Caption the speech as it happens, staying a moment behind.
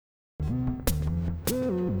The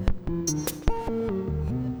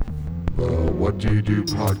What Do You Do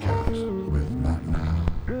podcast with Matt Now.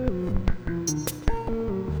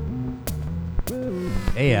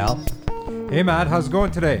 Hey, Al. Hey, Matt, how's it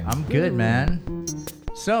going today? I'm good, man.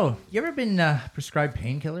 So, you ever been prescribed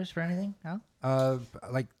painkillers for anything, Al?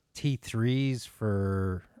 Like T3s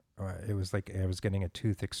for, it was like I was getting a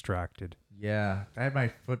tooth extracted. Yeah, I had my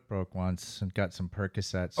foot broke once and got some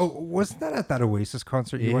Percocets. Oh, wasn't that at that Oasis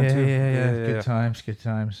concert you went to? Yeah. Good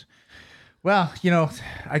times. Well, you know,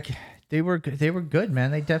 they were good, man.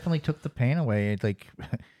 They definitely took the pain away, like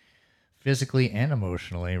physically and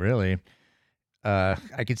emotionally, really.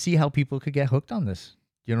 I could see how people could get hooked on this.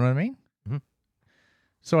 You know what I mean? Mm-hmm.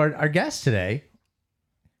 So our guest today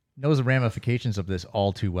knows the ramifications of this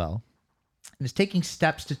all too well and is taking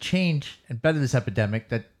steps to change and better this epidemic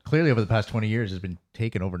that clearly over the past 20 years has been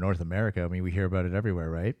taking over North America. I mean, we hear about it everywhere,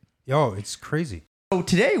 right? Yo, it's crazy. So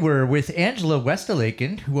today we're with Angela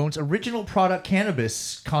Westelaken, who owns Original Product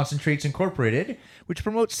Cannabis Concentrates Incorporated, which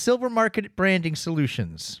promotes silver market branding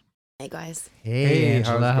solutions. Hey guys. Hey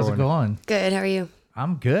Angela, how's it going? Good. How are you?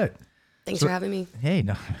 I'm good. Thanks for having me. Hey,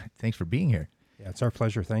 no, thanks for being here. Yeah, it's our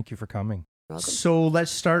pleasure. Thank you for coming. You're welcome. So let's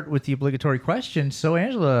start with the obligatory question. So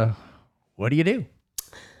Angela, what do you do?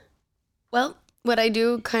 Well, what I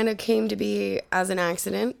do kind of came to be as an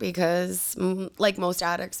accident because, like most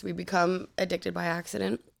addicts, we become addicted by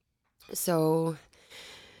accident. So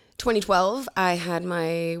 2012, I had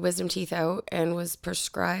my wisdom teeth out and was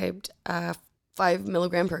prescribed 5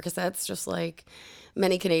 milligram Percocets, just like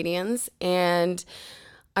many Canadians. And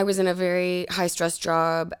I was in a very high stress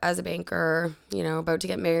job as a banker, you know, about to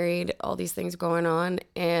get married, all these things going on,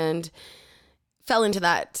 and fell into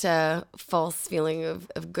that false feeling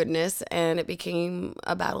of goodness. And it became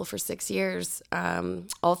a battle for 6 years,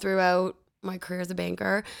 all throughout my career as a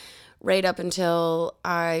banker, right up until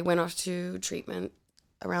I went off to treatment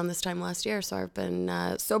around this time last year. So I've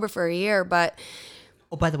been sober for a year, but...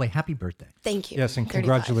 Oh, by the way, happy birthday. Thank you. Yes, and 35.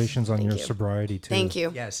 congratulations on Thank your you. sobriety, too. Thank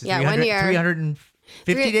you. Yes. Yeah, 1 year.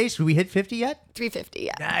 350 days? Did we hit 50 yet? 350,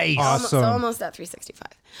 yeah. Nice. Awesome. So almost at 365.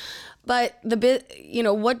 But the bit, you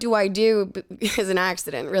know, what do I do is an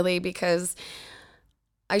accident, really, because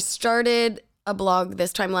I started a blog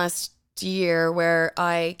this time last year where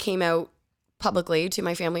I came out publicly to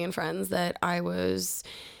my family and friends that I was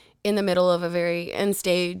in the middle of a very end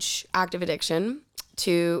stage active addiction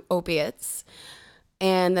to opiates,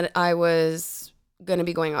 and that I was going to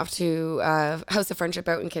be going off to House of Friendship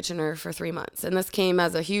out in Kitchener for 3 months. And this came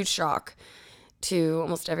as a huge shock to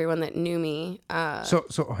almost everyone that knew me.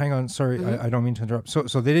 So hang on. Sorry, I don't mean to interrupt. So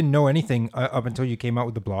they didn't know anything up until you came out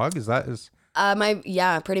with the blog?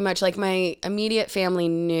 Pretty much. Like, my immediate family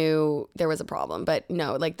knew there was a problem, but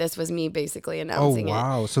no, like, this was me basically announcing it. Oh,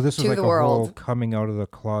 wow. So this was to like the a world. whole coming out of the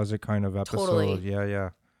closet kind of episode. Totally. Yeah.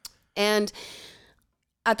 And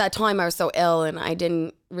at that time I was so ill and I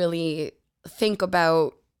didn't really think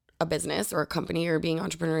about a business or a company or being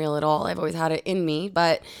entrepreneurial at all. I've always had it in me.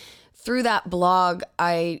 But through that blog,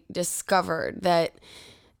 I discovered that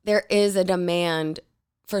there is a demand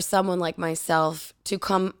for someone like myself to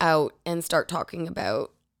come out and start talking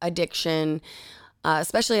about addiction,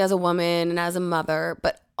 especially as a woman and as a mother.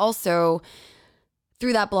 But also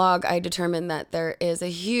through that blog, I determined that there is a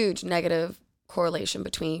huge negative correlation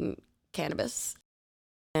between cannabis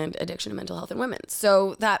and addiction and mental health in women.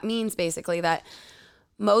 So that means basically that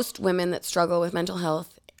most women that struggle with mental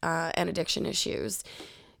health and addiction issues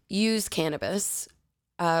use cannabis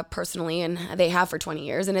personally, and they have for 20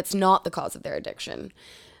 years, and it's not the cause of their addiction.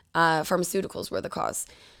 Pharmaceuticals were the cause.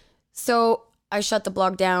 So I shut the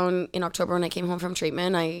blog down in October when I came home from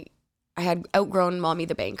treatment. I had outgrown Mommy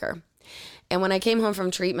the Banker. And when I came home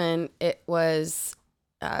from treatment, it was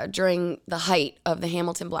during the height of the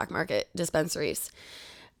Hamilton black market dispensaries.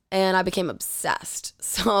 And I became obsessed.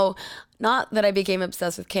 So not that I became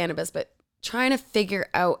obsessed with cannabis, but trying to figure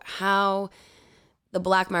out how the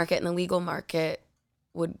black market and the legal market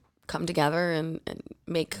would come together and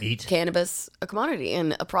make cannabis a commodity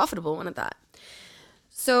and a profitable one at that.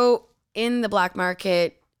 So in the black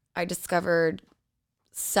market, I discovered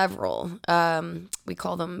several, we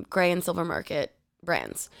call them gray and silver market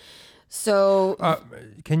brands. So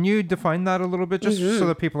can you define that a little bit just so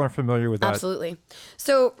that people are familiar with that? Absolutely.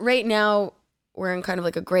 So right now we're in kind of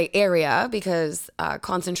like a gray area because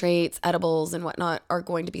concentrates, edibles and whatnot are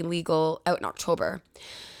going to be legal out in October.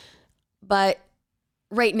 But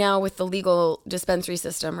right now with the legal dispensary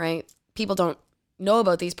system, right, people don't know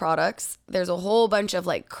about these products. There's a whole bunch of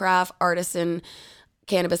like craft artisan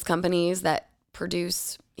cannabis companies that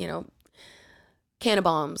produce, you know,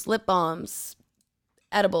 cannabombs, lip balms,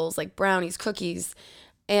 edibles like brownies, cookies,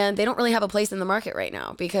 And they don't really have a place in the market right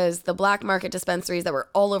now because the black market dispensaries that were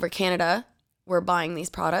all over Canada were buying these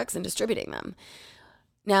products and distributing them.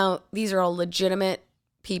 Now, these are all legitimate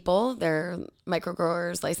people. They're micro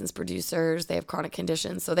growers, licensed producers. They have chronic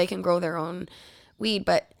conditions, so they can grow their own weed.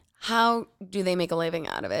 But how do they make a living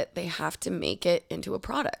out of it? They have to make it into a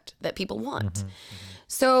product that people want.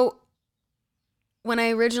 So when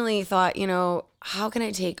I originally thought, how can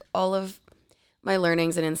I take all of my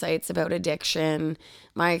learnings and insights about addiction,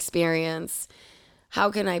 my experience, how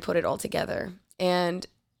can I put it all together? And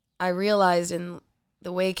I realized in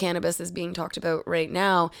the way cannabis is being talked about right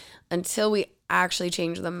now, until we actually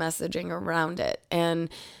change the messaging around it and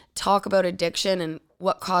talk about addiction and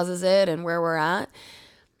what causes it and where we're at,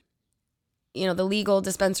 the legal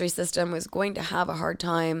dispensary system was going to have a hard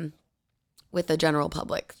time with the general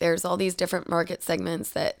public. There's all these different market segments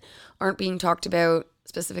that aren't being talked about,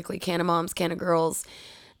 specifically Canna moms, Canna girls,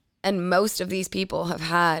 and most of these people have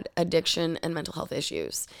had addiction and mental health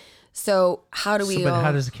issues. So how do we... But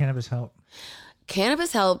how does the cannabis help?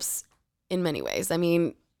 Cannabis helps in many ways. I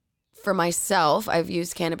mean, for myself, I've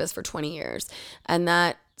used cannabis for 20 years, and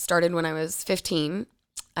that started when I was 15.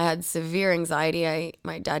 I had severe anxiety.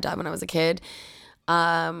 My dad died when I was a kid.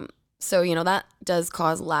 So, that does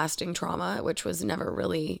cause lasting trauma, which was never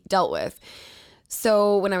really dealt with.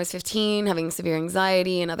 So when I was 15, having severe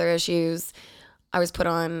anxiety and other issues, I was put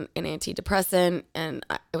on an antidepressant, and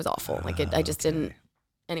it was awful. I just didn't.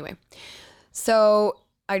 Anyway, so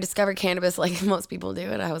I discovered cannabis like most people do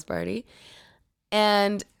at a house party,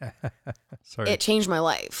 and it changed my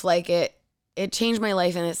life. It changed my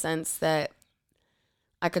life in a sense that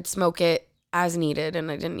I could smoke it as needed,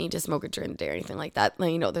 and I didn't need to smoke it during the day or anything like that.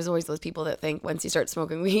 There's always those people that think once you start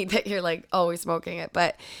smoking weed that you're always smoking it.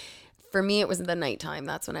 But for me, it was in the nighttime.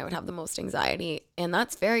 That's when I would have the most anxiety. And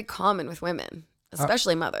that's very common with women,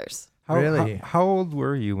 especially mothers. Really? How old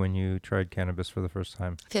were you when you tried cannabis for the first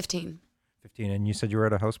time? 15. 15. And you said you were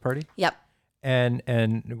at a house party? Yep. And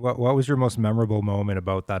what was your most memorable moment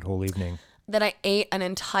about that whole evening? That I ate an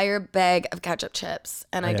entire bag of ketchup chips,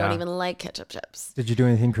 and I don't even like ketchup chips. Did you do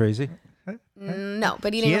anything crazy? No,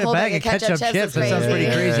 but eating a whole bag of ketchup chips is That crazy. sounds pretty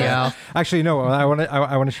crazy, Al. Actually, no. I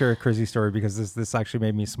want to share a crazy story because this actually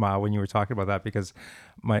made me smile when you were talking about that, because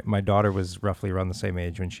my daughter was roughly around the same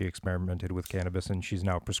age when she experimented with cannabis, and she's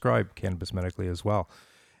now prescribed cannabis medically as well.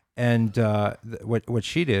 And what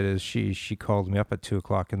she did is she called me up at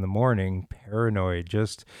 2:00 in the morning, paranoid,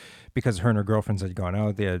 just because her and her girlfriends had gone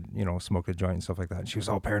out. They had smoked a joint and stuff like that. And she was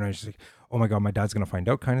all paranoid. She's like, "Oh my God, my dad's gonna find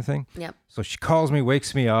out," kind of thing. Yep. So she calls me,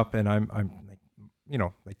 wakes me up, and I'm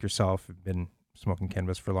like, like yourself, have been smoking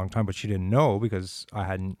cannabis for a long time, but she didn't know because I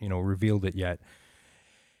hadn't revealed it yet.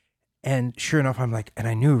 And sure enough, I'm like, and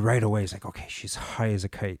I knew right away, it's like, okay, she's high as a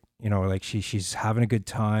kite, she's having a good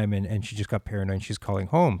time, and she just got paranoid, and she's calling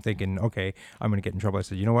home thinking, okay, I'm going to get in trouble. I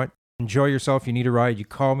said, you know what? Enjoy yourself. You need a ride. You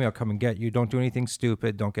call me. I'll come and get you. Don't do anything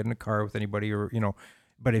stupid. Don't get in a car with anybody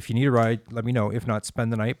but if you need a ride, let me know. If not,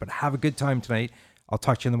 spend the night, but have a good time tonight. I'll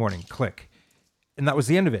talk to you in the morning. Click. And that was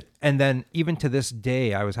the end of it. And then even to this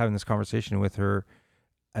day, I was having this conversation with her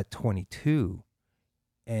at 22.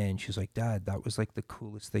 And she was like, "Dad, that was like the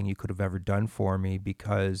coolest thing you could have ever done for me,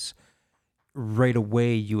 because right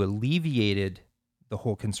away you alleviated the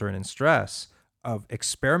whole concern and stress of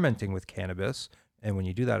experimenting with cannabis." And when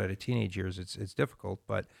you do that at a teenage years, it's difficult.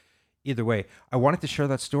 But either way, I wanted to share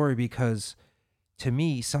that story because to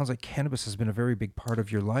me, it sounds like cannabis has been a very big part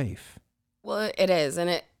of your life. Well, it is.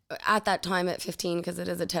 And at that time at 15, because it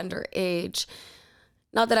is a tender age,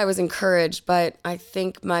 not that I was encouraged, but I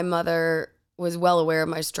think my mother was well aware of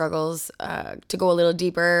my struggles. To go a little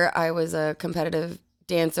deeper, I was a competitive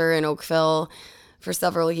dancer in Oakville for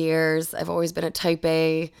several years. I've always been a type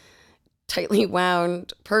A, tightly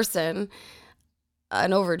wound person,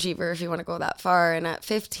 an overachiever if you want to go that far. And at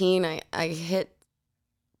 15, I hit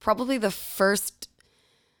probably the first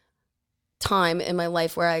time in my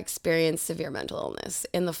life where I experienced severe mental illness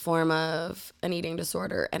in the form of an eating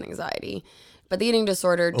disorder and anxiety. But the eating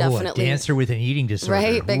disorder definitely... a dancer with an eating disorder.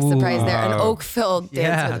 Right? Big surprise there. An Oakville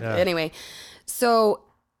dancer. Yeah. Anyway, so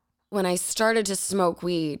when I started to smoke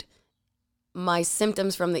weed, my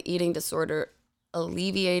symptoms from the eating disorder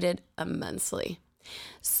alleviated immensely.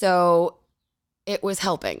 So it was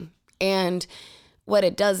helping. And what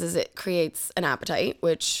it does is it creates an appetite,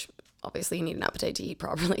 which obviously you need an appetite to eat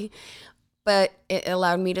properly. But it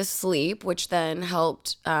allowed me to sleep, which then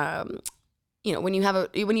helped... when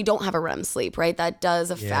you don't have a REM sleep, right? That does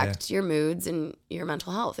affect your moods and your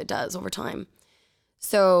mental health. It does over time.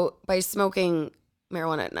 So by smoking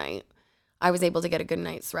marijuana at night, I was able to get a good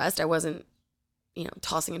night's rest. I wasn't,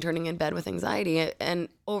 tossing and turning in bed with anxiety. And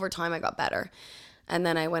over time I got better. And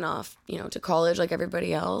then I went off, to college like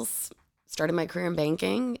everybody else, started my career in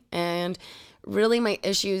banking. And really my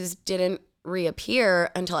issues didn't reappear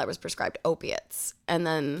until I was prescribed opiates. And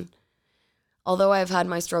then, although I've had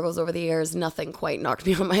my struggles over the years, nothing quite knocked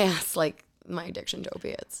me on my ass like my addiction to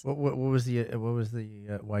opiates. What was the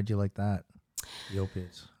why'd you like that? The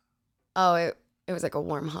opiates. Oh, it was like a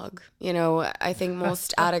warm hug. I think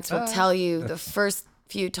most addicts will tell you the first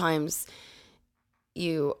few times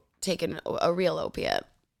you take a real opiate,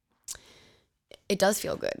 it does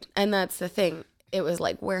feel good. And that's the thing. It was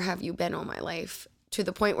like, where have you been all my life? To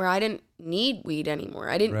the point where I didn't need weed anymore.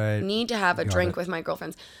 I didn't need to have a drink with my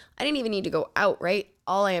girlfriends. I didn't even need to go out, right?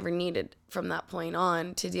 All I ever needed from that point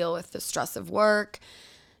on to deal with the stress of work,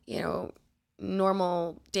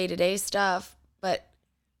 normal day-to-day stuff. But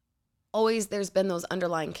always there's been those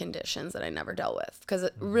underlying conditions that I never dealt with. Because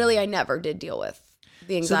really, I never did deal with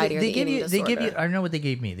the anxiety or the eating disorder. They give you, I know what they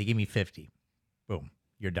gave me. They gave me 50. Boom.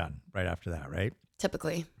 You're done right after that, right?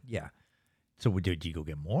 Typically. Yeah. So did you go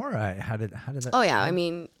get more? How did that? Oh yeah, I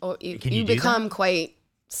mean, you become quite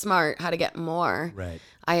smart how to get more. Right.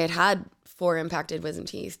 I had 4 impacted wisdom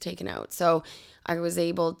teeth taken out, so I was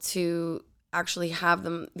able to actually have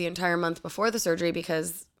them the entire month before the surgery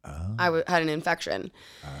because I had an infection.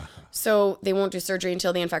 So they won't do surgery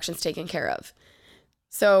until the infection's taken care of.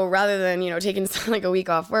 So rather than, taking like a week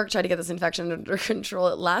off work, try to get this infection under control,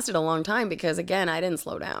 it lasted a long time because, again, I didn't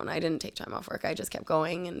slow down. I didn't take time off work. I just kept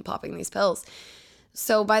going and popping these pills.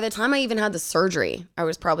 So by the time I even had the surgery, I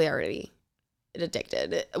was probably already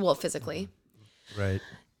addicted, well, physically. Right.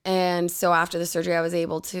 And so after the surgery, I was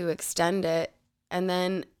able to extend it. And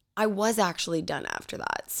then I was actually done after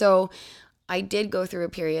that. So I did go through a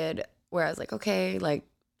period where I was like, okay, like,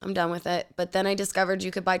 I'm done with it. But then I discovered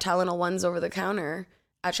you could buy Tylenol 1s over the counter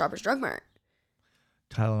at Shoppers Drug Mart.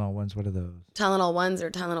 Tylenol 1s, what are those? Tylenol 1s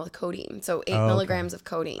are Tylenol with codeine. So 8 milligrams of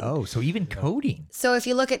codeine. Oh, so even codeine. So if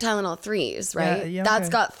you look at Tylenol 3s, right? Yeah, that's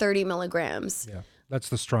got 30 milligrams. Yeah. That's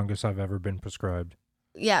the strongest I've ever been prescribed.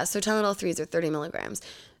 Yeah. So Tylenol 3s are 30 milligrams.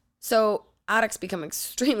 So addicts become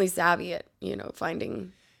extremely savvy at,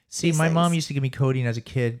 finding. See, my mom used to give me codeine as a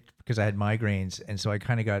kid because I had migraines. And so I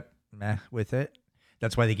kind of got meh with it.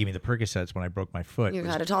 That's why they gave me the Percocets when I broke my foot. You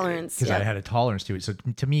had a tolerance. Because I had a tolerance to it. So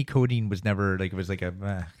to me, codeine was never like, it was like a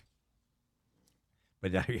meh.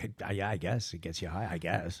 But yeah, I guess it gets you high, I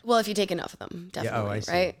guess. Well, if you take enough of them, definitely, I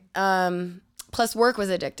see. right? Plus work was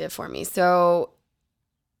addictive for me. So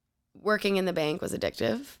working in the bank was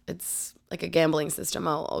addictive. It's like a gambling system.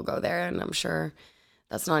 I'll go there and I'm sure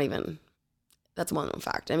that's one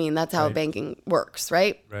fact. I mean, that's how banking works,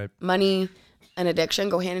 right? Right. Money and addiction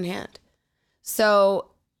go hand in hand.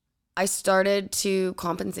 So I started to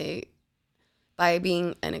compensate by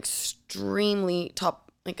being an extremely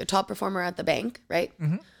top performer at the bank, right?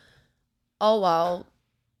 Mm-hmm. All while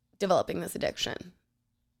developing this addiction.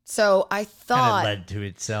 So I thought... Kind of led to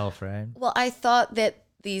itself, right? Well, I thought that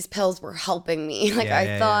these pills were helping me.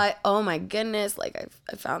 I thought, oh my goodness, I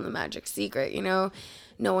found the magic secret, No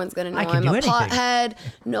one's going to know I'm a pothead.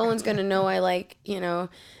 No one's going to know I like,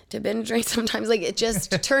 to binge drink sometimes. Like it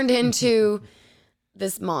just turned into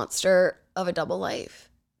this monster of a double life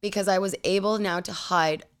because I was able now to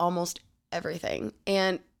hide almost everything.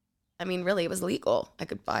 And I mean, really, it was legal. I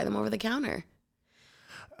could buy them over the counter.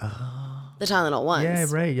 The Tylenol 1s. Yeah,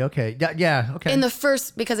 right. Okay. Yeah. Okay. In the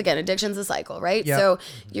first, because again, addiction's a cycle, right? Yep. So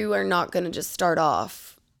you are not going to just start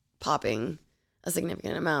off popping a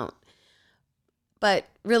significant amount. But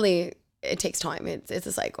really, it takes time. It's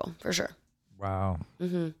a cycle for sure. Wow.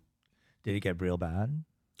 Mm-hmm. Did it get real bad?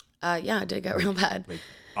 Yeah, it did get real bad. Like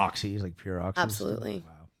oxys, like pure oxys? Absolutely.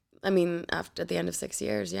 Wow. I mean, at the end of 6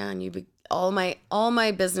 years, yeah, and all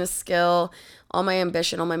my business skill, all my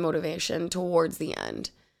ambition, all my motivation towards the end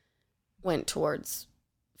went towards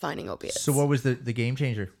finding opiates. So what was the game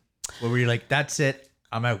changer? What were you like, that's it,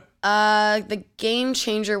 I'm out? The game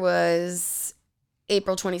changer was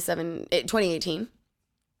April 2018.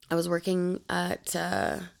 I was working at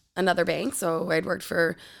another bank. So I'd worked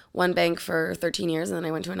for one bank for 13 years and then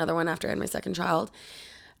I went to another one after I had my second child.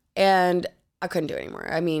 And I couldn't do it anymore.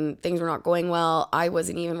 I mean, things were not going well. I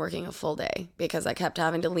wasn't even working a full day because I kept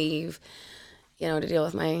having to leave, to deal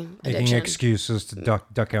with my addiction. Making excuses to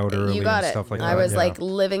duck out early You got and it. stuff like that. I was like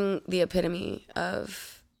living the epitome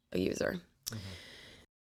of a user. Mm-hmm.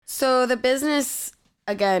 So the business,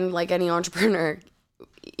 again, like any entrepreneur,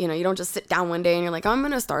 you don't just sit down one day and you're like, I'm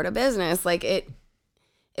going to start a business. Like it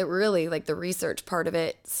really, like the research part of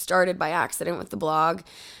it started by accident with the blog.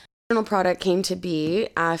 The product came to be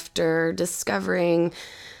after discovering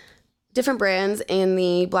different brands in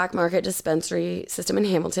the black market dispensary system in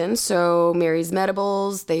Hamilton. So Mary's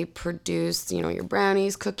Medibles, they produce, your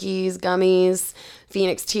brownies, cookies, gummies,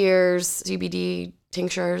 Phoenix Tears, CBD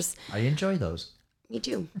tinctures. I enjoy those. Me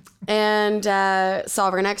too. And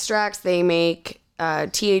Sovereign Extracts, they make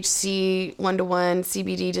THC 1-to-1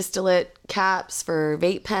 CBD distillate caps for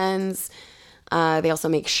vape pens. They also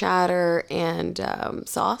make shatter and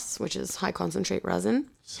sauce, which is high concentrate resin.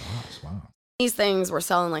 Sauce, wow. These things were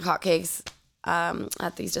selling like hotcakes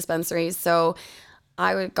at these dispensaries. So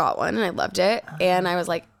I got one and I loved it. And I was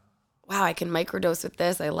like, wow, I can microdose with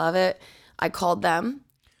this. I love it. I called them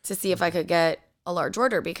to see if I could get a large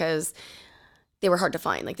order because they were hard to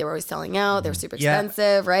find. Like they were always selling out. They were super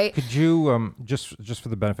expensive, right? Could you just for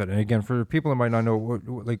the benefit, and again for people that might not know,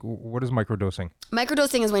 what is microdosing?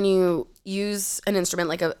 Microdosing is when you use an instrument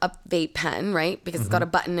like a vape pen, right? Because it's got a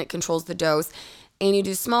button, it controls the dose, and you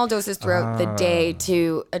do small doses throughout the day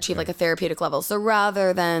to achieve like a therapeutic level. So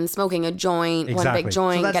rather than smoking a joint, one big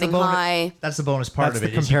joint, So getting high, that's the bonus part That's of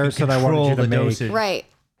it. the comparison I wanted you to make. Dosage. right?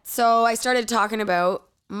 So I started talking about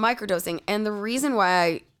microdosing, and the reason why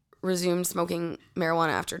I resumed smoking marijuana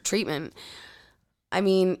after treatment, I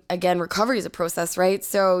mean, again, recovery is a process, right?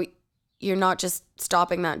 So you're not just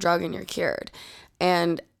stopping that drug and you're cured.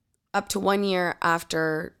 And up to 1 year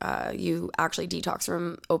after you actually detox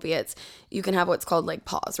from opiates, you can have what's called like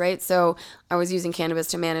pause, right? So I was using cannabis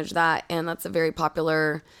to manage that, and that's a very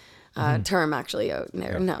popular term actually out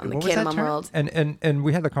there now in the cannabis world. And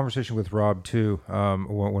we had the conversation with Rob too,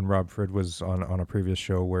 when Rob Frid was on a previous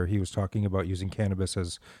show where he was talking about using cannabis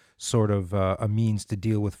as sort of a means to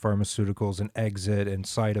deal with pharmaceuticals and exit and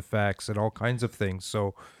side effects and all kinds of things.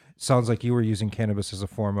 So it sounds like you were using cannabis as a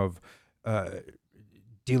form of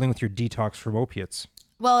dealing with your detox from opiates.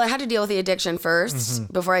 Well, I had to deal with the addiction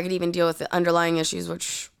first before I could even deal with the underlying issues,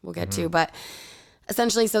 which we'll get to. But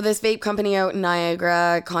essentially, so this vape company out in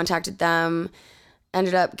Niagara, contacted them,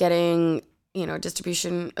 ended up getting,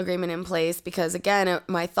 distribution agreement in place because, again,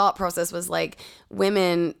 my thought process was like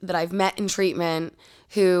women that I've met in treatment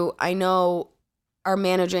who I know are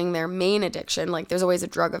managing their main addiction, like there's always a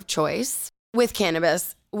drug of choice with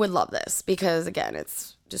cannabis, would love this because, again,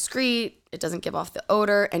 it's discreet, it doesn't give off the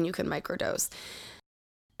odor, and you can microdose.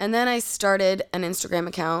 And then I started an Instagram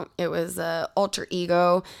account. It was Alter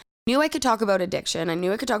Ego. I knew I could talk about addiction. I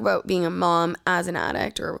knew I could talk about being a mom as an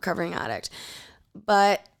addict or a recovering addict.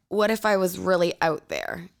 But what if I was really out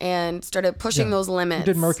there and started pushing those limits?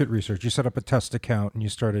 You did market research. You set up a test account and you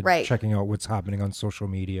started checking out what's happening on social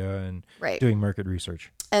media and doing market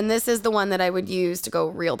research. And this is the one that I would use to go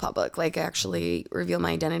real public, like actually reveal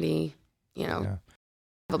my identity, have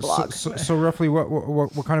a blog. So roughly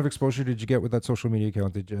what kind of exposure did you get with that social media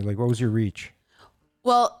account? What was your reach?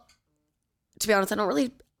 Well, to be honest, I don't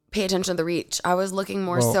really pay attention to the reach. I was looking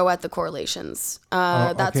more so at the correlations.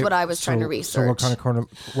 That's what I was trying to research. So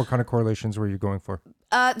what kind of correlations were you going for?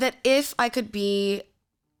 That if I could be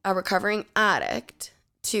a recovering addict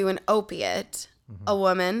to an opiate, a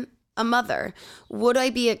woman, a mother, would I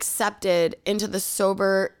be accepted into the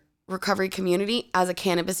sober recovery community as a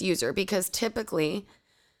cannabis user? Because typically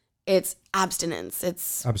it's abstinence.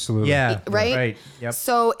 It's absolutely right. Yep.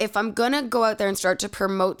 So if I'm gonna go out there and start to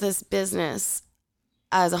promote this business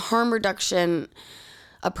as a harm reduction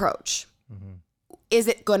approach, is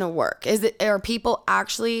it going to work? Are people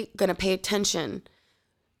actually going to pay attention?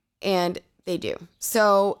 And they do.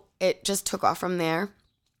 So it just took off from there.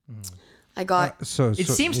 I got it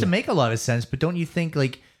seems to make a lot of sense, but don't you think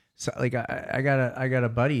I got a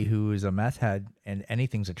buddy who is a meth head, and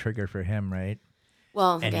anything's a trigger for him, right?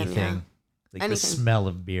 Well, anything, again, like the smell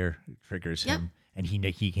of beer triggers him, and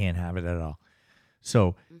he can't have it at all.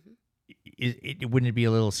 So. Wouldn't it be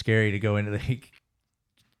a little scary to go into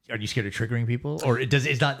are you scared of triggering people, or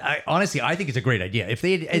it's not? Honestly, I think it's a great idea. If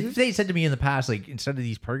they said to me in the past, like, instead of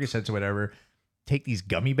these Percocets or whatever, take these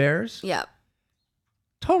gummy bears. Yeah.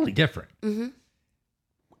 Totally different.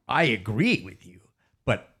 I agree with you,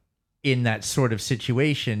 but in that sort of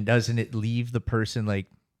situation, doesn't it leave the person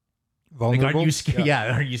vulnerable? Like, aren't you scared?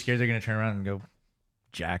 Yeah. Are you scared they're going to turn around and go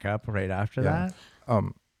jack up right after that?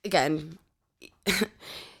 Again.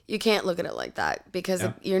 You can't look at it like that because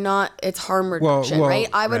it's harm reduction, right?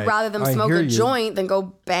 I would rather them smoke a joint than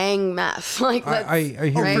go bang meth. I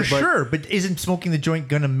hear you, for sure. But isn't smoking the joint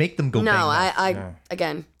going to make them go bang meth?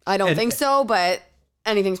 Again, I don't think so, but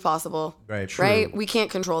anything's possible. Right. True. Right? We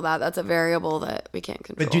can't control that. That's a variable that we can't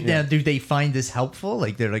control. But do they find this helpful?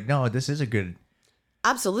 Like, they're like, no, this is a good...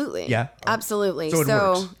 Absolutely. Yeah. Absolutely.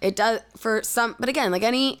 So it does for some, but again, like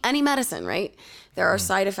any medicine, right? There are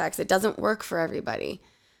side effects. It doesn't work for everybody.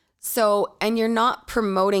 So, and you're not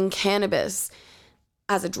promoting cannabis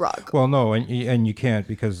as a drug. Well, no, and you can't,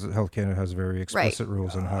 because Health Canada has very explicit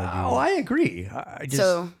rules on how you. Oh, I agree. I just,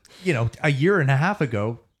 So- a year and a half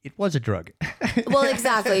ago, it was a drug. Well,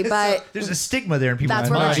 exactly, but There's a stigma there, and people. That's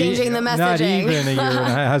where we're changing the Not messaging. even a year. It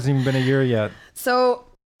hasn't even been a year yet. So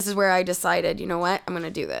this is where I decided, you know what, I'm going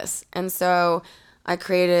to do this. And so I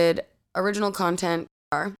created original content.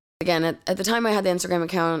 Again, at the time I had the Instagram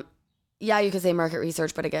account, yeah, you could say market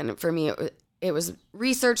research, but again, for me, it was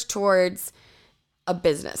research towards a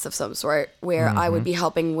business of some sort where I would be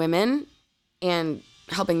helping women and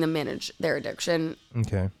helping them manage their addiction,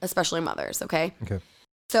 Okay. especially mothers, okay? Okay.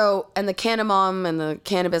 So, and the Canamom and the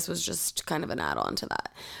cannabis was just kind of an add-on to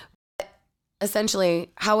that. But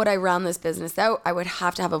essentially, how would I round this business out? I would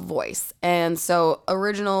have to have a voice. And so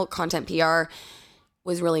original content PR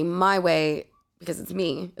was really my way, because it's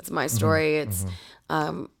me, it's my story, it's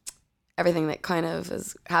everything that kind of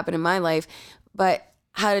has happened in my life, but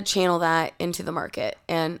how to channel that into the market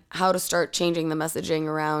and how to start changing the messaging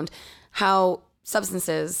around how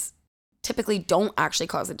substances typically don't actually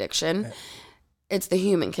cause addiction. It's the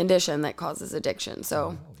human condition that causes addiction.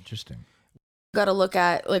 So Interesting. got to look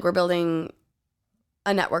at, like, we're building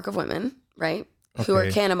a network of women, right? Who are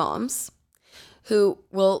Okay. Canna moms, who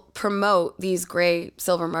will promote these gray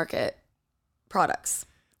silver market products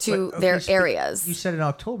to But, okay, their so areas. You said in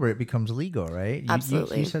October it becomes legal, right?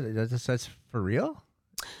 Absolutely. You said that's for real?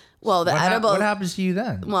 Well, the edible. What happens to you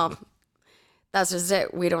then? Well, that's just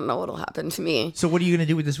it. We don't know what'll happen to me. So what are you going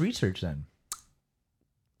to do with this research then?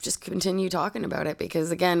 Just continue talking about it, because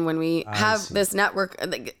again, when we I have see. this network,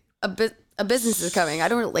 like, a business is coming. I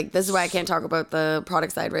don't like this is why I can't talk about the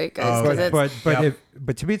product side, right, guys? 'Cause it's-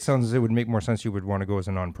 But to me, it sounds, it would make more sense. You would want to go as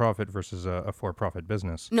a nonprofit versus a for-profit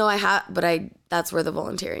business. No, that's where the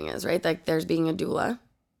volunteering is, right? Like, there's being a doula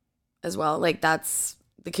as well. Like, that's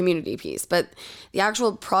the community piece. But the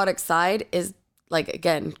actual product side is, like,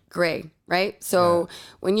 again, gray, right? So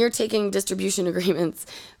when you're taking distribution agreements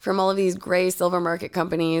from all of these gray silver market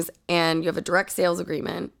companies and you have a direct sales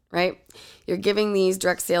agreement, right? You're giving these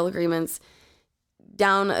direct sale agreements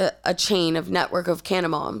down a chain of network of Canna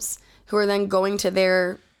moms who are then going to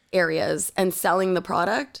their areas and selling the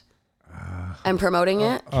product and promoting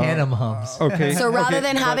it. Canna moms. Okay. So rather okay,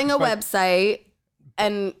 than having a website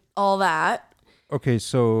and all that, Okay,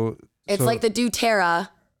 so it's like the doTERRA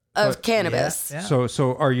of cannabis. Yeah.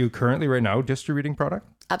 So are you currently right now distributing product?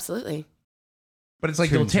 Absolutely. But it's like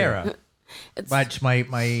Tunes, doTERRA. It's But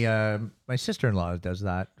my sister-in-law does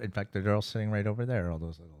that. In fact, the girl's sitting right over there. All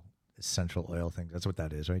those little essential oil things. That's what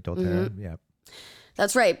that is, right? doTERRA. Yeah.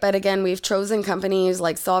 That's right. But again, we've chosen companies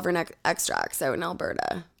like Sovereign Extracts out in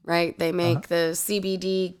Alberta, right? They make the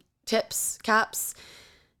CBD tips, caps,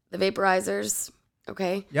 the vaporizers.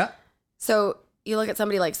 Okay. Yeah. So you look at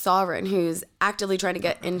somebody like Sovereign who's actively trying to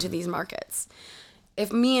get into these markets.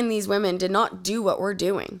 If me and these women did not do what we're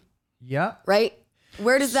doing, Yeah. right?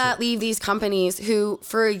 Where does that leave these companies who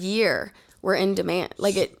for a year were in demand?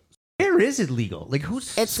 Like it, Where is it legal? Like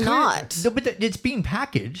who's? It's not. No, but it's being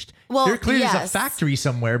packaged. Well, there clearly is a yes. factory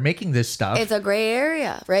somewhere making this stuff. it's a gray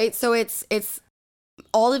area, right? So it's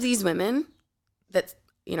all of these women that,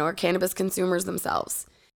 are cannabis consumers themselves.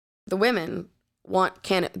 The women want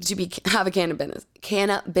have a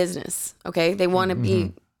canna business, okay? They want to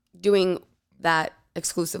be doing that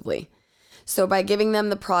exclusively. So by giving them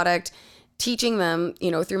the product, teaching them,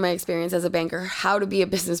 through my experience as a banker, how to be a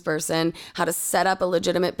business person, how to set up a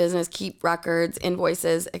legitimate business, keep records,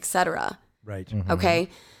 invoices, etc. right. Okay.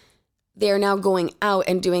 They are now going out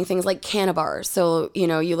and doing things like canna bars. So,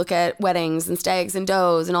 you look at weddings and stags and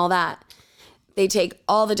does and all that. They take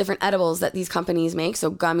all the different edibles that these companies make. So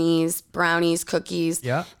gummies, brownies, cookies.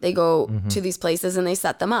 Yeah. They go to these places and they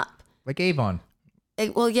set them up. Like Avon.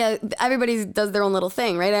 Everybody does their own little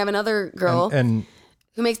thing, right? I have another girl And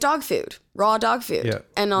who makes dog food, raw dog food. Yeah.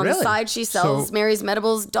 And on the Really? side, she sells So- Mary's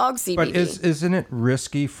Medible's dog CBD. but isn't it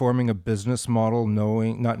risky forming a business model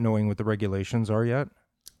not knowing what the regulations are yet?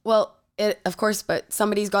 Well, of course, but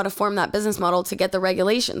somebody's got to form that business model to get the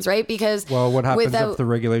regulations, right? Because Well, what happens if the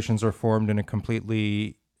regulations are formed and it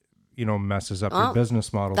completely, messes up your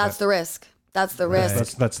business model? that's the risk. That's the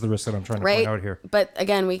risk, That's the risk that I'm trying to right? point out here. But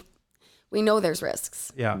again, we know there's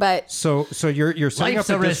risks. Yeah. But so you're setting Life's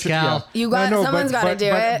up a risk, Al. someone's got to do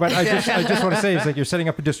it. But I just want to say, it's like you're setting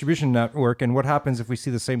up a distribution network, and what happens if we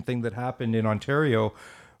see the same thing that happened in Ontario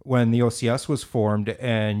when the OCS was formed,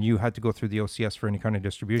 and you had to go through the OCS for any kind of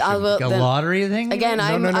distribution? Like a lottery thing? Again,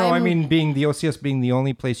 No. I mean, being the OCS being the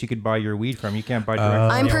only place you could buy your weed from, you can't buy direct.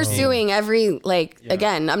 I'm from the pursuing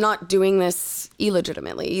again, I'm not doing this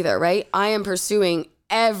illegitimately either, right? I am pursuing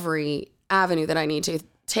every avenue that I need to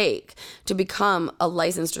take to become a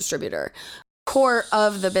licensed distributor. core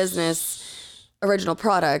of the business, original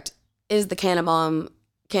product, is the Canna Mom,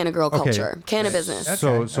 Canna Girl culture, Canna business.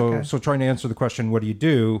 So trying to answer the question, what do you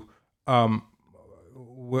do?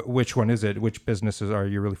 Which one is it? Which businesses are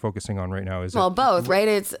you really focusing on right now? Both, right?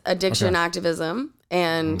 It's addiction activism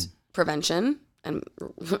and prevention and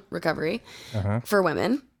recovery for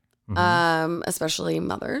women, especially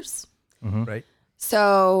mothers. Right.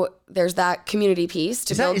 So there's that community piece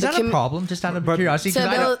to build. Is that a problem? Just out of curiosity.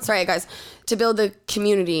 To build the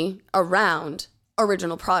community around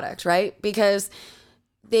original product, right? Because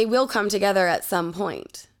they will come together at some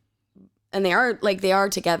point, and they are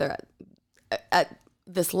together at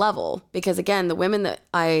this level. Because again, the women that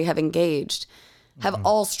I have engaged have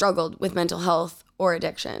all struggled with mental health or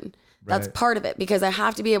addiction. That's part of it, because I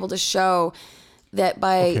have to be able to show that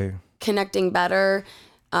by connecting better,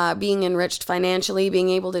 being enriched financially, being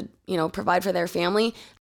able to, provide for their family.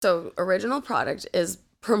 So original product is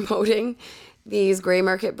promoting these gray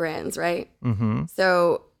market brands, right? Mm-hmm.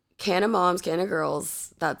 So Canna Moms, Canna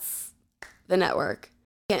Girls, that's the network.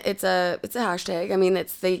 It's a hashtag. I mean,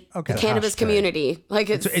 it's the cannabis community. Like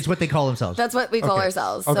it's what they call themselves. That's what we call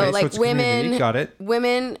ourselves. Okay, so like women, got it.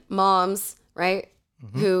 Women, moms, right?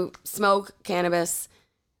 Mm-hmm. Who smoke cannabis.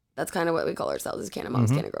 That's kind of what we call ourselves, is Canna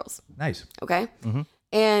Moms, Canna Girls. Nice. Okay. Mm-hmm.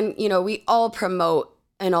 And, we all promote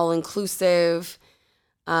an all-inclusive,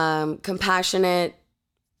 compassionate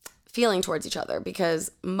feeling towards each other,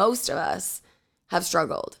 because most of us have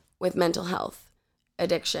struggled with mental health,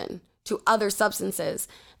 addiction to other substances,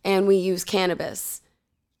 and we use cannabis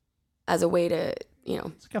as a way to,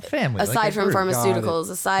 it's like a family. Aside from pharmaceuticals,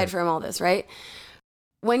 aside from all this, right?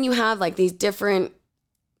 When you have like these different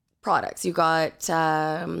products, you've got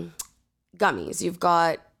gummies, you've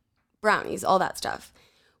got brownies, all that stuff.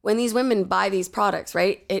 When these women buy these products,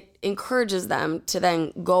 right, it encourages them to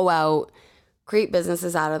then go out, create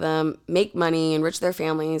businesses out of them, make money, enrich their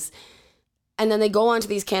families. And then they go onto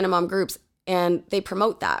these Canna Mom groups and they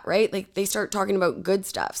promote that, right? Like they start talking about good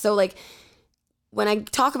stuff. So like when I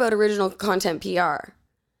talk about original content PR,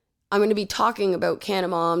 I'm going to be talking about Canna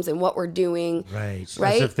Moms and what we're doing. Right.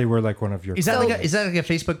 As if they were like one of your. Is that like a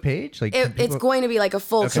Facebook page? Like it's going to be like a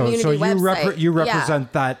full community website. You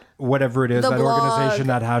represent that, whatever it is, that blog, organization,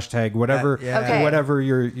 that hashtag, whatever, whatever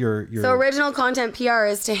your. So original content PR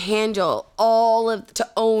is to handle to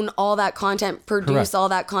own all that content, produce all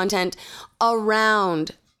that content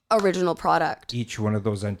around original product. Each one of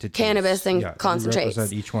those entities. Cannabis and concentrates.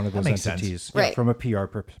 Represent each one of those entities. Right. From a PR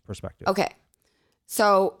perspective. Okay.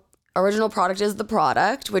 So original product is the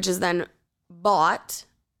product, which is then bought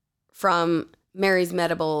from Mary's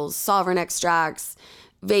Medibles, Sovereign Extracts,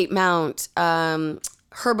 Vape Mount,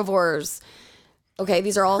 Herbivores. Okay,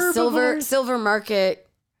 these are all silver market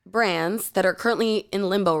brands that are currently in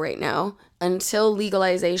limbo right now until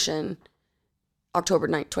legalization October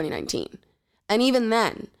 9th, 2019. And even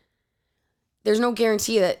then, there's no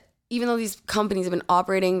guarantee that even though these companies have been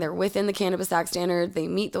operating, they're within the Cannabis Act standard, they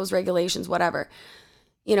meet those regulations, whatever.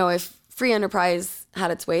 If free enterprise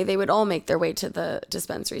had its way, they would all make their way to the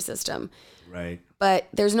dispensary system. Right. But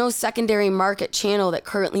there's no secondary market channel that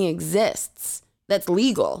currently exists that's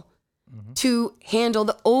legal to handle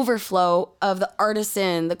the overflow of the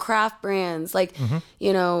artisan, the craft brands. Like,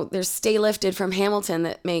 there's Stay Lifted from Hamilton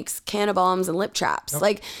that makes Canna Bombs and lip traps. Yep.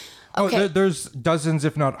 Like, okay. There's dozens,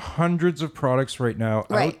 if not hundreds of products right now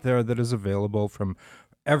out there that is available from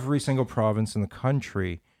every single province in the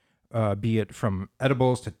country. Be it from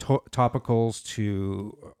edibles to topicals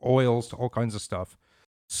to oils to all kinds of stuff.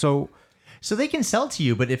 So they can sell to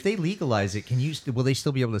you, but if they legalize it, will they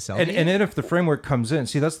still be able to sell to you? And then if the framework comes in,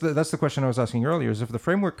 see, that's the question I was asking earlier, is if the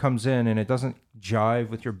framework comes in and it doesn't jive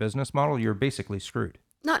with your business model, you're basically screwed.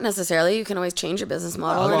 Not necessarily. You can always change your business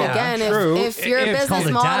model. And again, if your business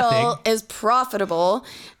model is profitable,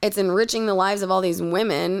 it's enriching the lives of all these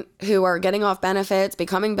women who are getting off benefits,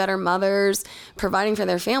 becoming better mothers, providing for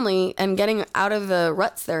their family, and getting out of the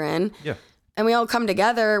ruts they're in. Yeah. And we all come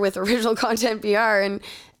together with original content PR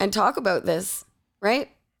and talk about this,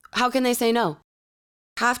 right? How can they say no?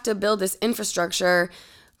 Have to build this infrastructure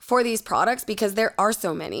for these products because there are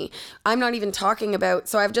so many. I'm not even talking about,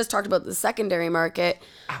 so I've just talked about the secondary market,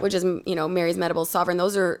 which is, Mary's Medibles, Sovereign.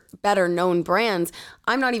 Those are better known brands.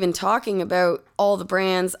 I'm not even talking about all the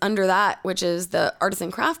brands under that, which is the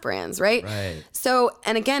artisan craft brands, right? Right. So,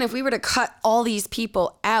 and again, if we were to cut all these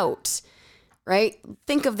people out, right?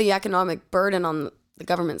 Think of the economic burden on the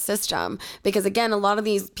government system, because again, a lot of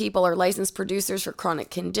these people are licensed producers for chronic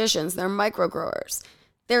conditions. They're micro growers.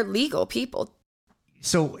 They're legal people.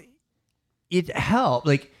 So it helped.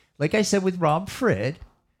 Like I said with Rob Frid,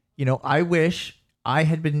 I wish I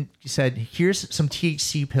had been said, here's some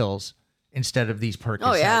THC pills instead of these Percocets.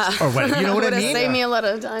 Oh yeah. Or whatever. You know what I It mean? would save me a lot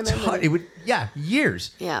of time. It would,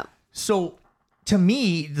 years. Yeah. So to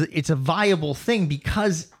me, it's a viable thing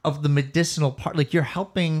because of the medicinal part. Like you're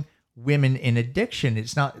helping women in addiction.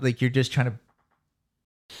 It's not like you're just trying to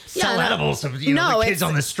sell edibles to the kids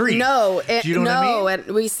on the street. No, Do you know what I mean?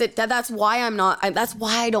 and we sit. That's why I'm not. That's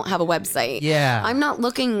why I don't have a website. Yeah. I'm not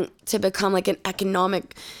looking to become like an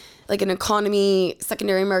economy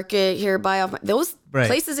secondary market here. Buy off those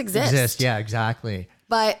places exist. Yeah, exactly.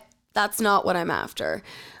 But that's not what I'm after.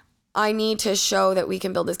 I need to show that we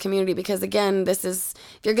can build this community because again, this is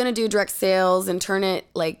if you're going to do direct sales and turn it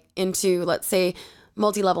like into, let's say,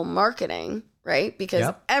 multi-level marketing, right?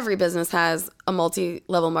 Because every business has a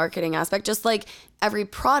multi-level marketing aspect, just like every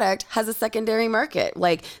product has a secondary market.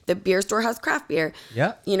 Like the beer store has craft beer.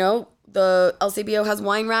 Yeah. The LCBO has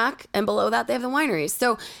wine rack, and below that they have the wineries.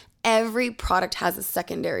 So every product has a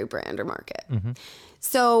secondary brand or market. Mm-hmm.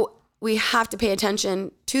 So we have to pay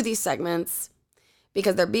attention to these segments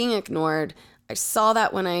because they're being ignored. I saw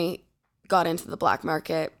that when I got into the black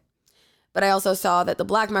market, but I also saw that the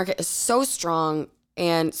black market is so strong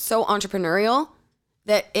and so entrepreneurial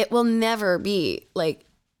that it will never be like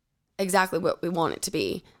exactly what we want it to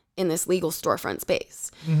be in this legal storefront space.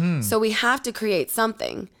 Mm-hmm. So we have to create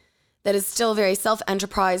something that is still very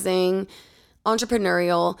self-enterprising,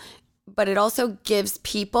 entrepreneurial, but it also gives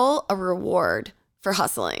people a reward for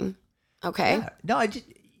hustling. Okay? Yeah. No,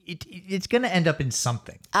 it's going to end up in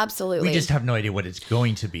something. Absolutely. We just have no idea what it's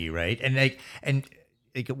going to be, right? And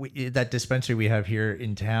that dispensary we have here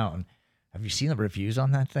in town, have you seen the reviews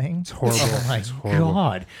on that thing? It's horrible. Oh my horrible.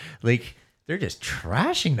 God. Like they're just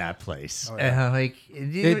trashing that place. Oh, yeah.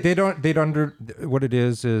 They don't what it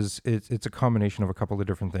is it's a combination of a couple of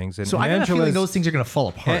different things. And so I have a feeling those things are going to fall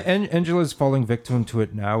apart. And Angela's falling victim to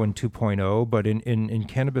it now in 2.0, but in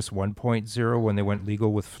Cannabis 1.0, when they went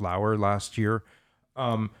legal with flower last year,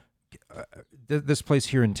 this place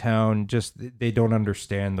here in town, just they don't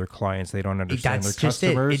understand their clients. They don't understand their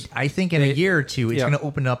customers. I think in a year or two, it's going to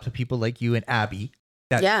open up to people like you and Abby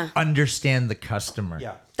that understand the customer.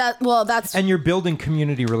 Yeah. And you're building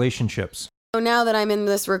community relationships. So now that I'm in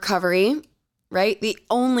this recovery, right? The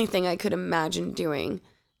only thing I could imagine doing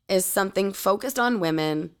is something focused on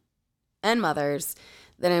women and mothers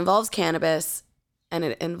that involves cannabis and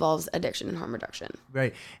it involves addiction and harm reduction.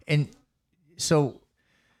 Right. And so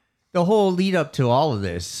the whole lead up to all of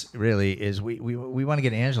this really is we want to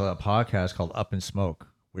get Angela a podcast called Up and Smoke,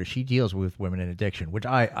 where she deals with women in addiction, which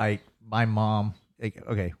my mom,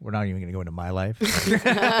 okay, we're not even going to go into my life,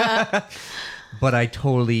 but I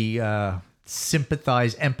totally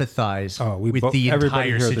sympathize, empathize with the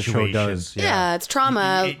entire situation. The show does. Yeah, it's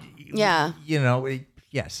trauma.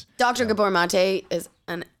 Yes. Dr. Gabor Mate is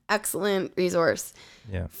an excellent resource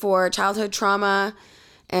for childhood trauma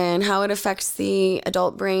and how it affects the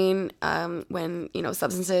adult brain when,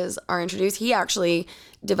 substances are introduced. He actually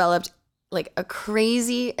developed like a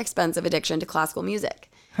crazy expensive addiction to classical music.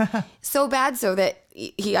 So bad so that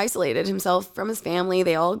he isolated himself from his family.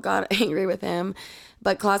 They all got angry with him.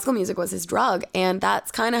 But classical music was his drug. And that's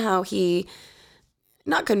kind of how he,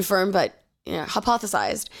 not confirmed, but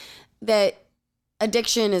hypothesized that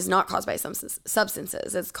addiction is not caused by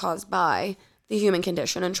substances. It's caused by the human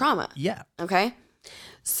condition and trauma. Yeah. Okay?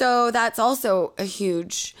 So that's also a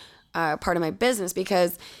huge part of my business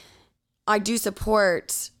because I do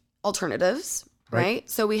support alternatives, right?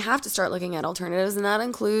 So we have to start looking at alternatives, and that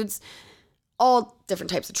includes all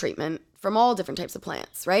different types of treatment from all different types of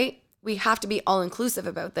plants, right? We have to be all inclusive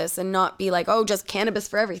about this and not be like, oh, just cannabis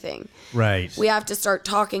for everything. Right. We have to start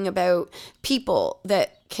talking about people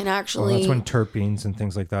that can actually... Well, that's when terpenes and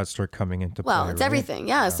things like that start coming into play. Well, it's everything.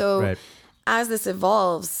 Yeah. So as this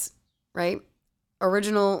evolves, right?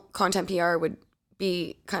 Original content PR would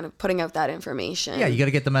be kind of putting out that information. Yeah, you got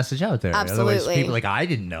to get the message out there. Absolutely. Otherwise, people like, I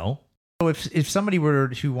didn't know. So if somebody were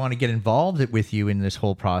to want to get involved with you in this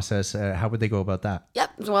whole process, how would they go about that?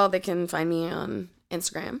 Yep. Well, they can find me on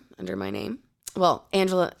Instagram under my name. Well,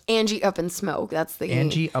 Angie Up and Smoke. That's the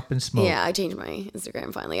Angie Up and Smoke. Yeah, I changed my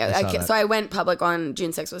Instagram finally. So I went public on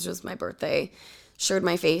June 6th, which was my birthday. Showed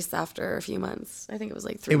my face after a few months. I think it was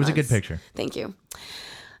like 3 months. It was a good picture. Thank you.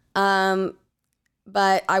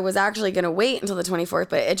 But I was actually going to wait until the 24th,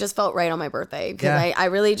 but it just felt right on my birthday because I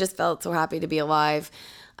really just felt so happy to be alive.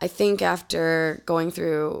 I think after going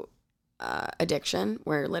through addiction,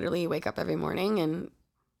 where literally you wake up every morning and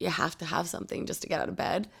you have to have something just to get out of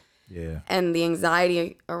bed. Yeah. And the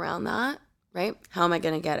anxiety around that, right? How am I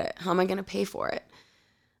going to get it? How am I going to pay for it?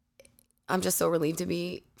 I'm just so relieved to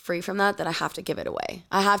be free from that I have to give it away.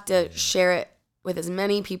 I have to share it with as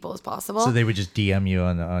many people as possible. So they would just DM you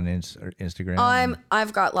on Instagram?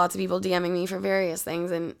 I've got lots of people DMing me for various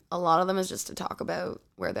things, and a lot of them is just to talk about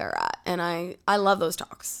where they're at. And I love those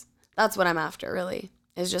talks. That's what I'm after, really,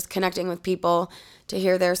 is just connecting with people to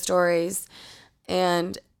hear their stories.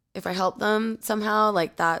 And if I help them somehow,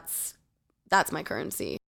 like that's my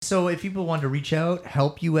currency. So if people want to reach out,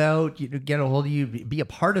 help you out, get a hold of you, be a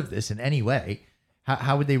part of this in any way,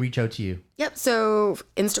 how would they reach out to you? Yep. So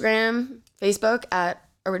Instagram, Facebook at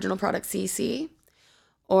Original Product CC,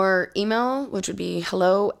 or email, which would be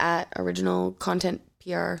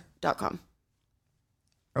hello@originalcontentpr.com.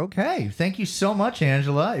 Okay. Thank you so much,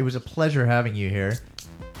 Angela. It was a pleasure having you here.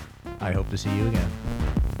 I hope to see you again.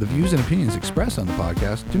 The views and opinions expressed on the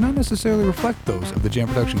podcast do not necessarily reflect those of the Jam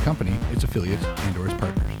Production Company, its affiliates, and/or its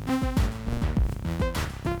partners.